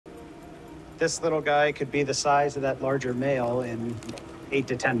This little guy could be the size of that larger male in 8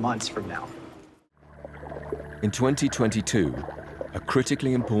 to 10 months from now. In 2022, a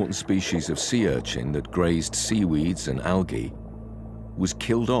critically important species of sea urchin that grazed seaweeds and algae was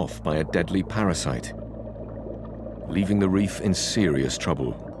killed off by a deadly parasite, leaving the reef in serious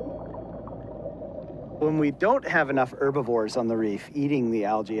trouble. When we don't have enough herbivores on the reef eating the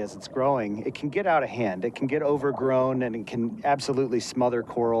algae as it's growing, it can get out of hand. It can get overgrown and it can absolutely smother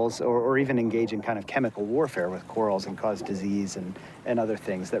corals or even engage in kind of chemical warfare with corals and cause disease and other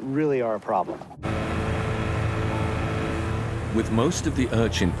things that really are a problem. With most of the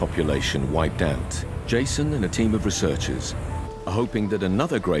urchin population wiped out, Jason and a team of researchers are hoping that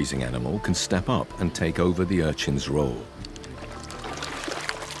another grazing animal can step up and take over the urchin's role.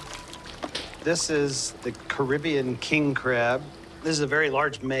 This is the Caribbean king crab. This is a very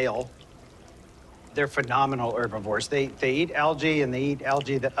large male. They're phenomenal herbivores. They eat algae, and they eat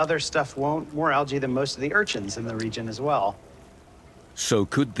algae that other stuff won't, more algae than most of the urchins in the region as well. So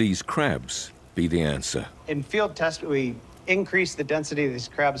could these crabs be the answer? In field tests, we increased the density of these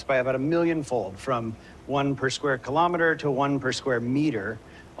crabs by about 1 million-fold, from 1 per square kilometer to 1 per square meter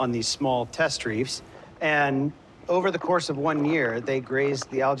on these small test reefs. And over the course of 1 year, they grazed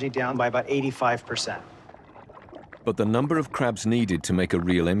the algae down by about 85%. But the number of crabs needed to make a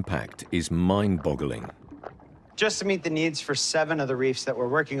real impact is mind-boggling. Just to meet the needs for 7 of the reefs that we're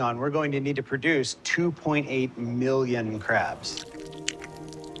working on, we're going to need to produce 2.8 million crabs.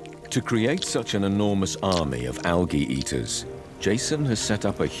 To create such an enormous army of algae eaters, Jason has set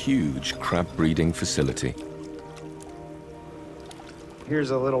up a huge crab breeding facility.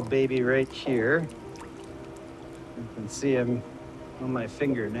 Here's a little baby right here. You can see him on my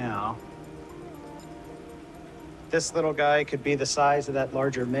finger now. This little guy could be the size of that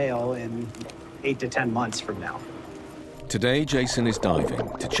larger male in 8 to 10 months from now. Today, Jason is diving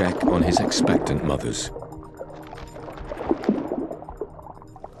to check on his expectant mothers.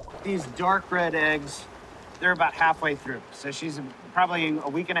 These dark red eggs, they're about halfway through. So she's probably a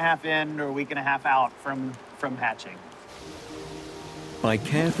week and a half in or a week and a half out from hatching. By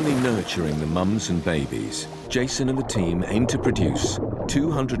carefully nurturing the mums and babies, Jason and the team aim to produce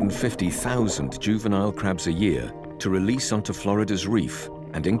 250,000 juvenile crabs a year to release onto Florida's reef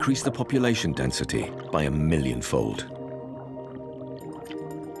and increase the population density by 1 million-fold.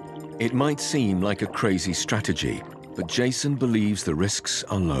 It might seem like a crazy strategy, but Jason believes the risks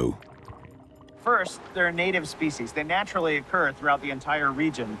are low. First, they're a native species. They naturally occur throughout the entire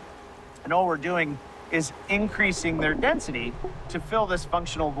region. And all we're doing is increasing their density to fill this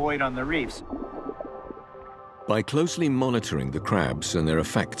functional void on the reefs. By closely monitoring the crabs and their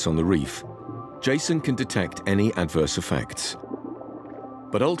effects on the reef, Jason can detect any adverse effects.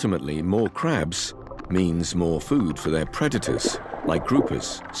 But ultimately, more crabs means more food for their predators, like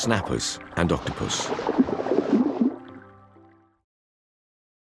groupers, snappers, and octopus.